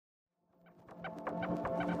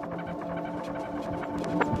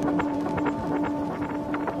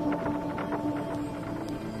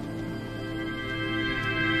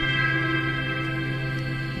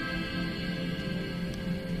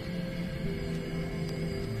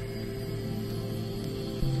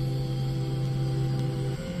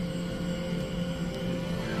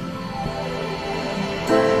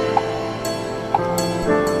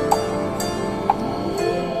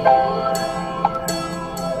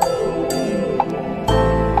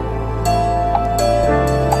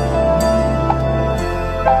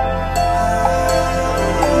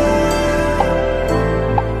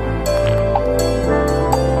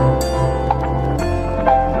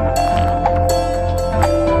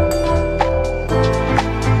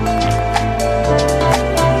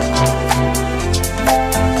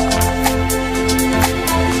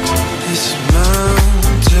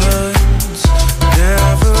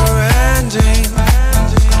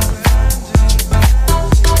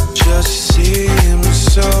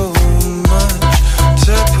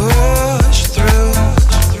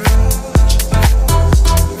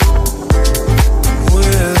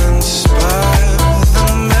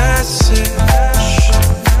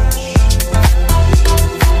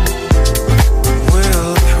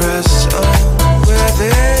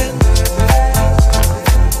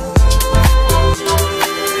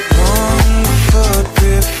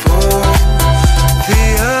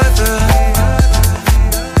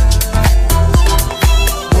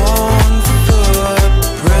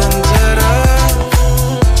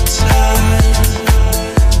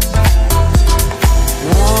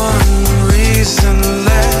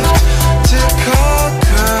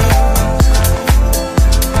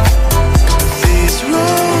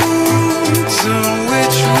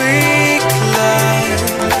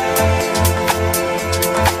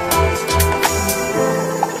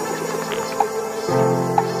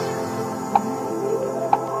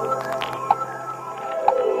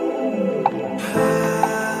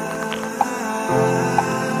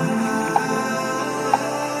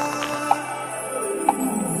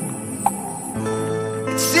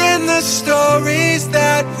the stories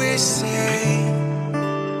that we say,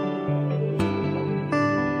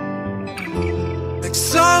 like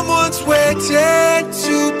someone's waiting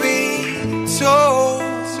to be told.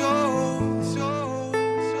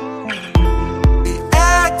 The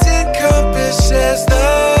act encompasses the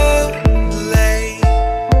lane.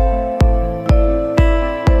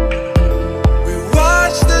 We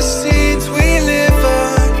watch the scenes we live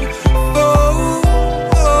unfold.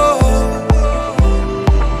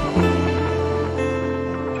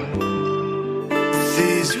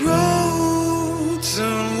 These roads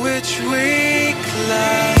on which we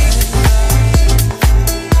climb,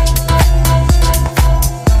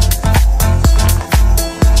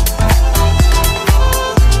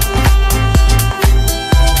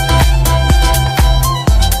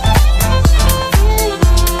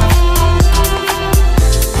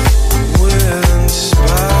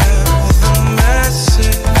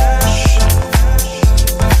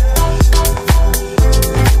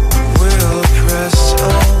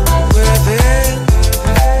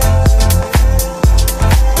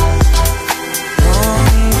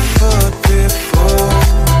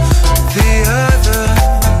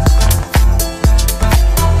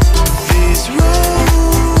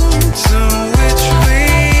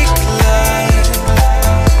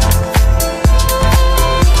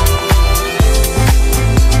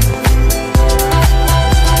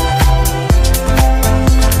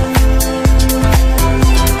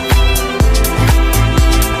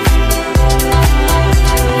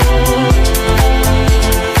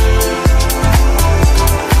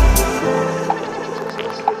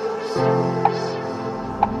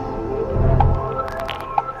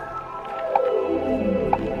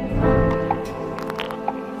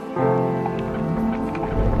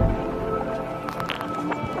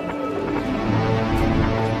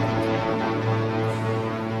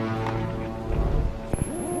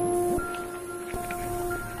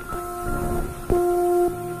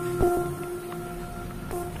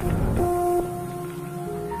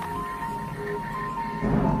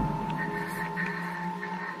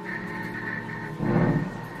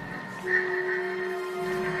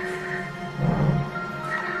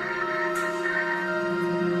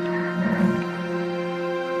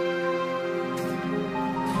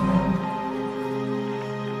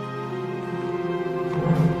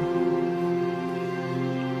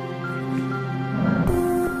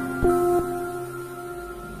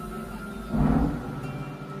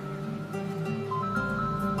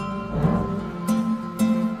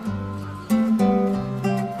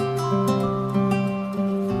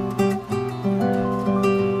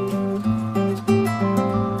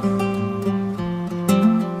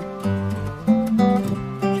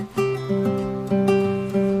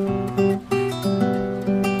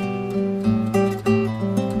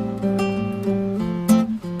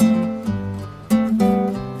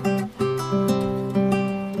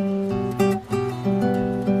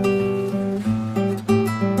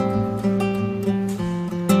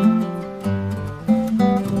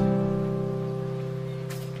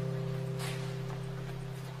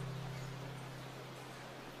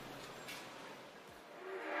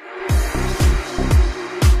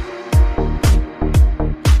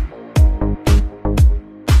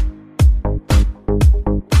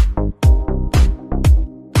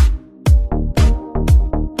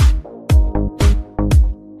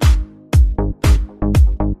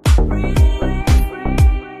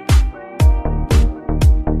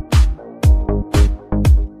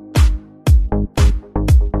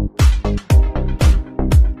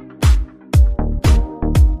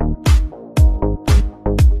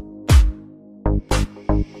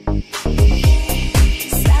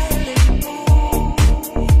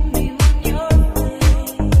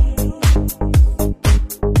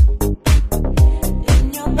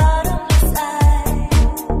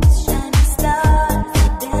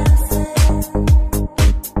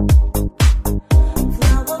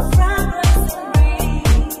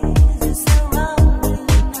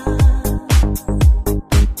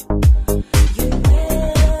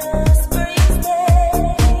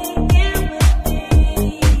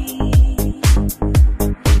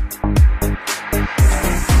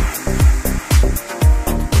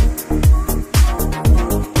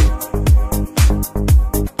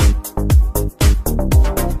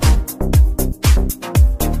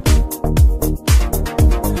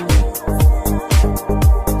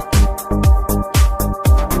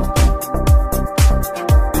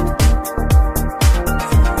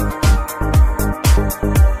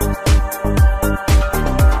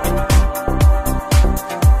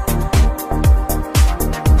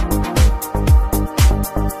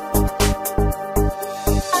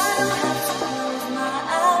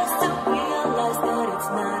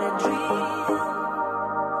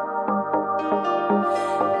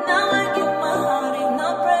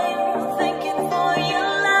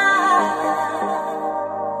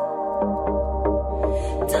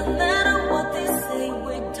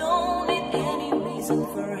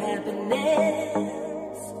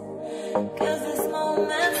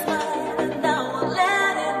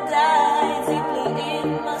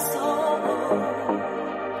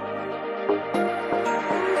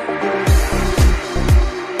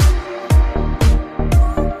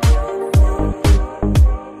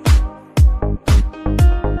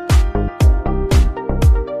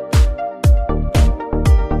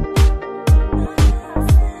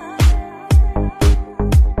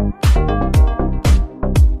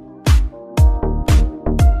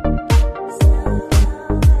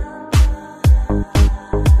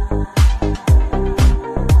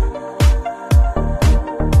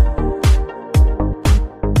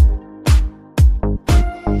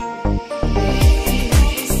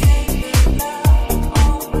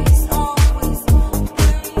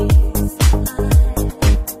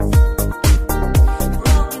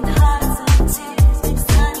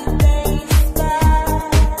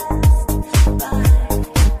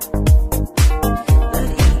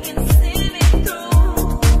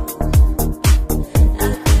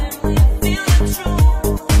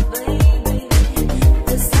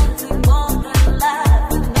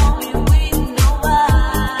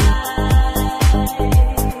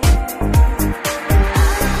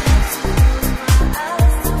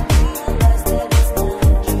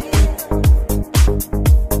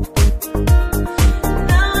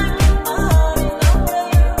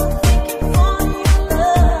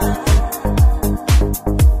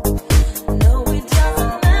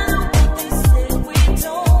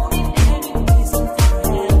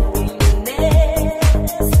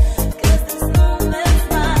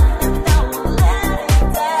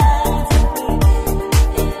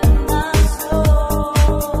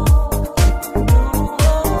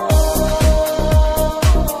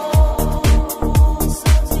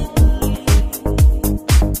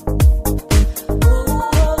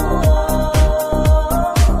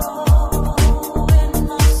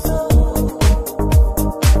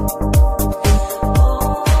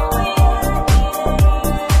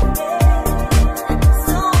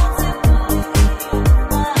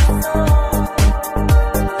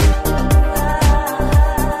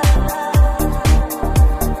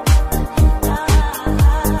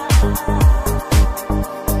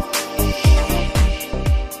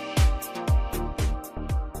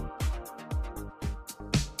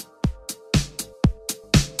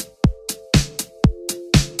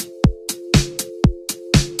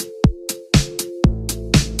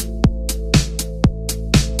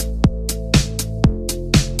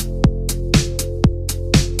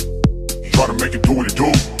 Try to make it do what it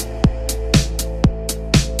do.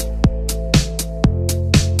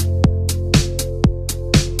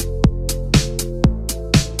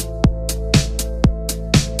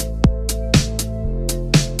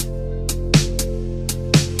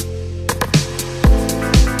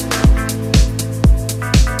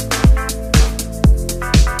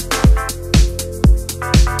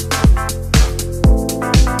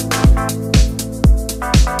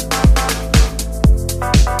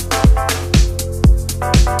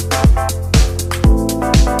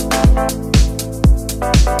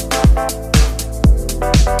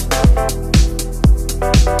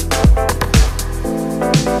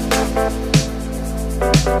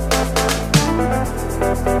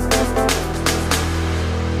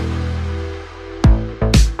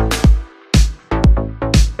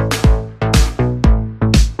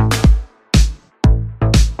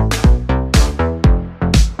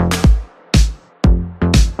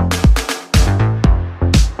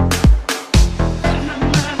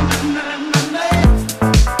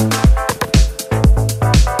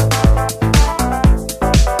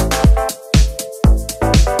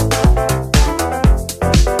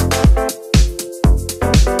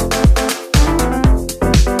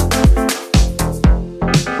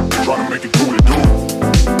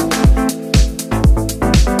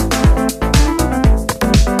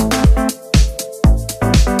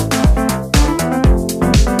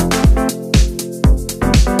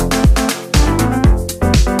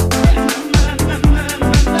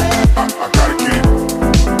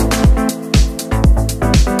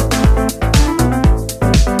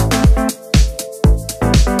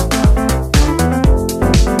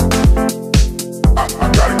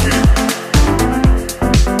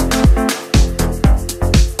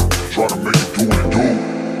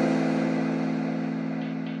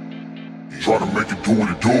 Try to make it do what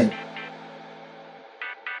it do.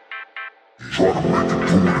 Try to make it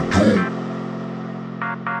do what it do.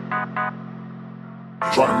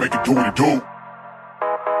 Try to make it do what it do.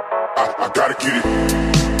 I gotta get it.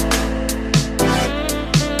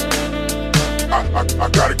 I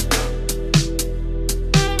gotta.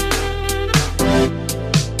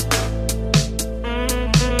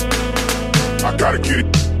 I gotta get it.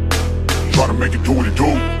 Try to make it do what it do.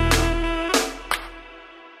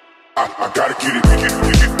 I gotta get it.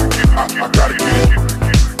 I gotta get it.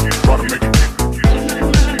 Try to make it.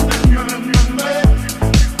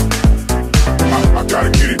 I gotta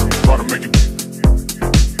get it. Try to make it.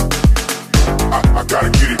 I gotta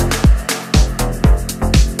get it.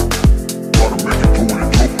 Try to make it do what it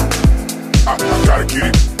do. I gotta get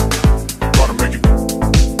it. Try to make it.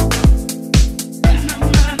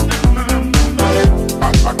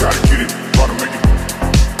 I gotta get it. Try to make it.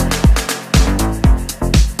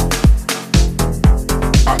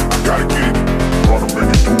 I gotta get it. Try to make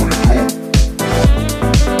it do what it do.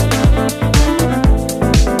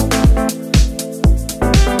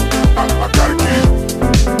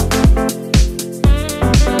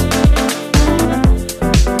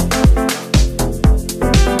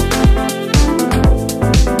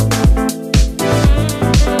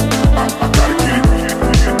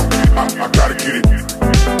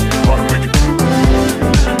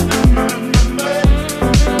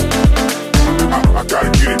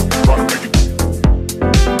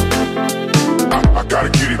 I gotta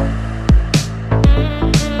get it.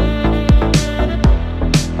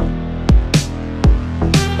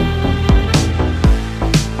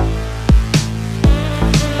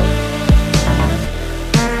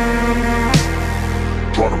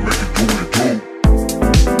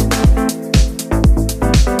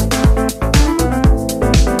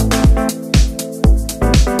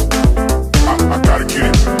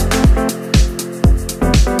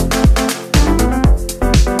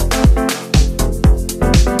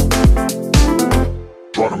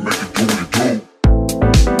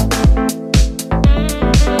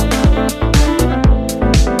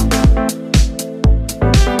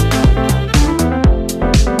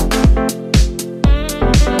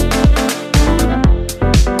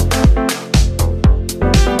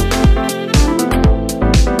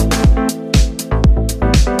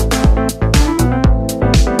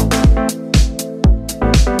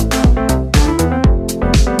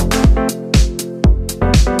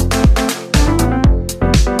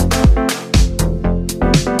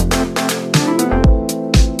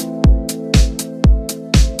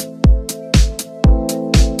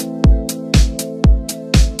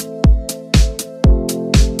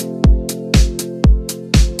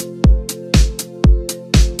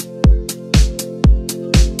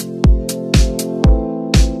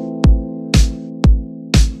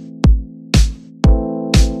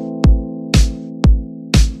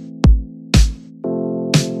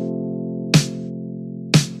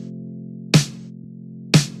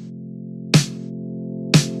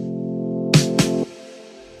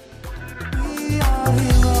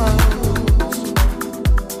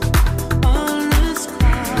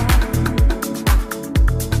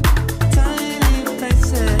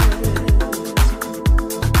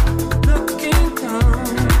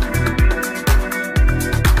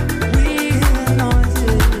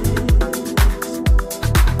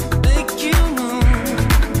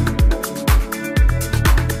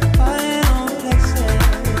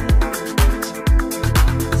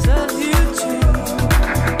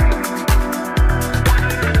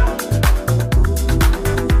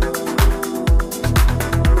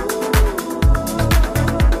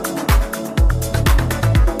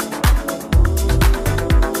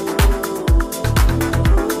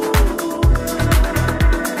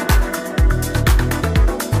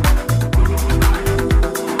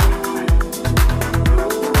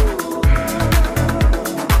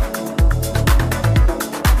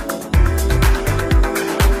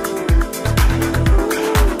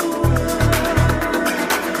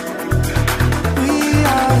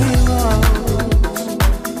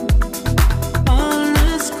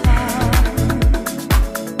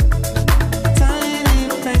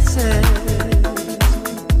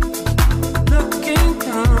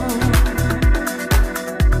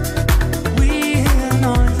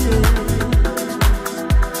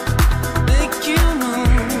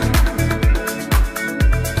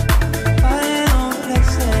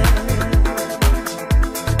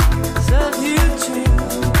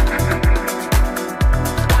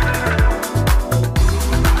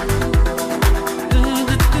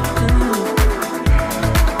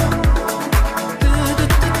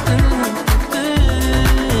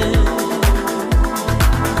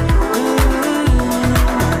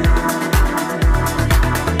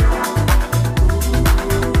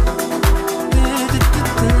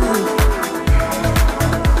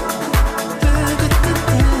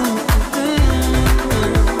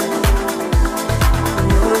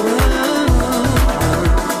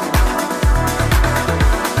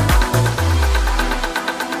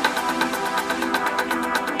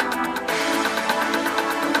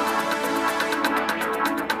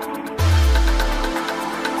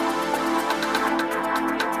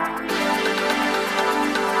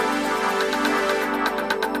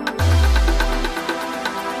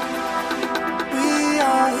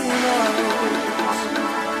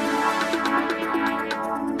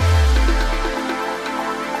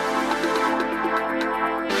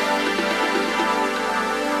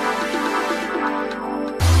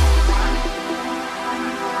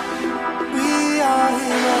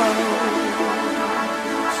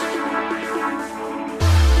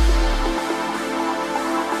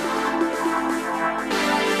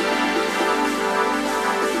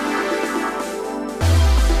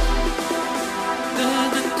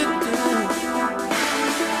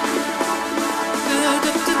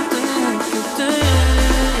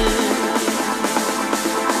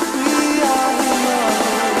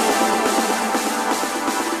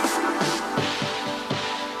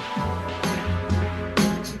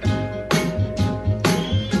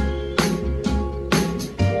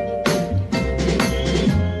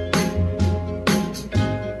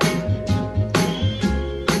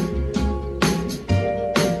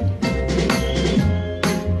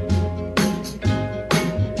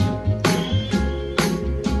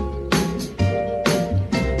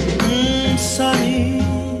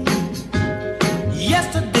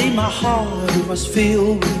 my heart was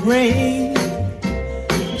filled with rain.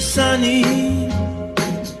 Sunny,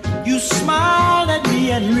 you smiled at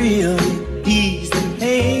me and really eased the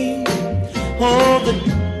pain. Oh, the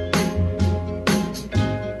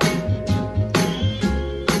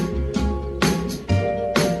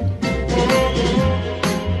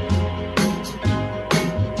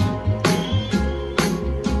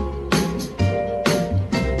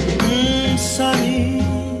sunny,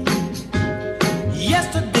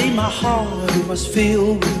 yesterday my heart was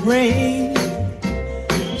filled with rain.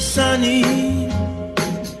 Sunny,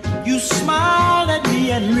 you smiled at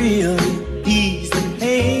me and really eased the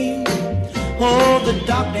pain. Oh, the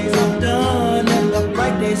dark days are done and the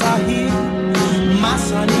bright days are here. My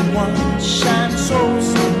sunny one shines so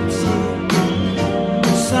sincere.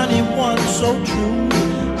 Sunny one so true,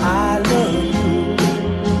 I love you.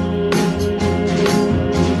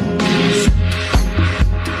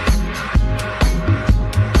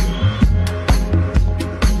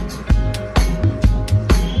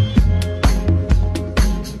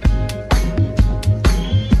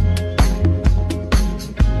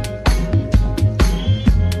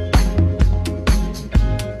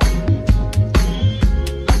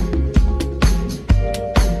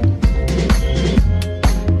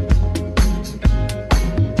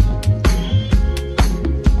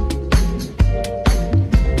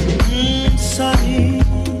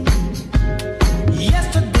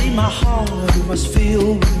 Yesterday my heart was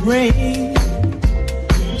filled with rain.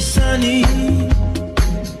 Sunny,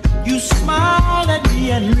 you smiled at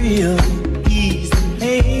me and really eased the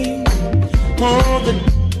pain. Oh, the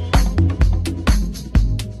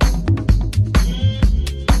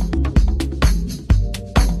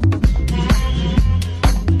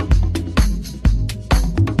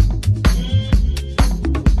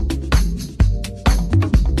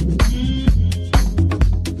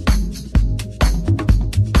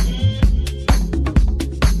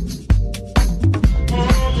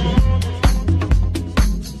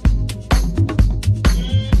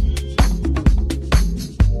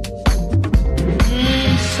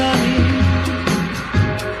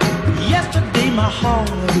my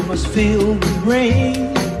heart was filled with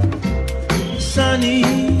rain. Sunny,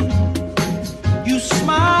 you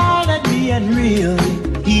smiled at me and really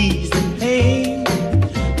eased the pain.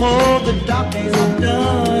 Oh, the dark days are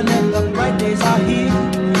done and the bright days are here.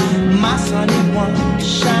 My sunny one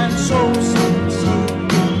shines so sincere.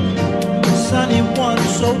 Sunny one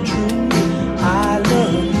so true, I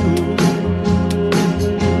love you.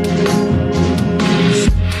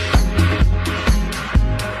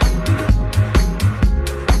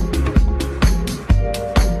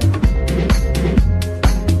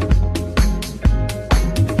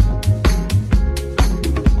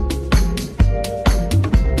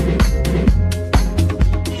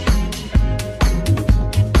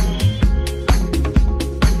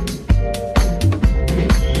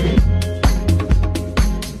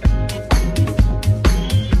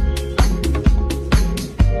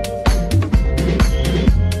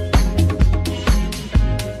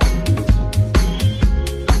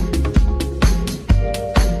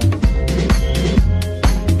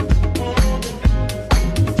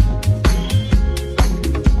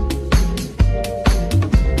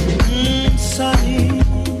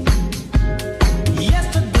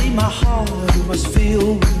 Yesterday my heart was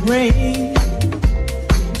filled with rain.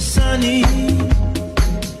 Sunny,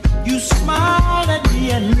 you smiled at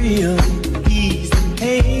me and really eased the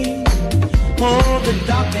pain. Oh, the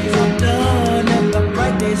dark days are done and the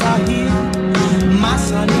bright days are here.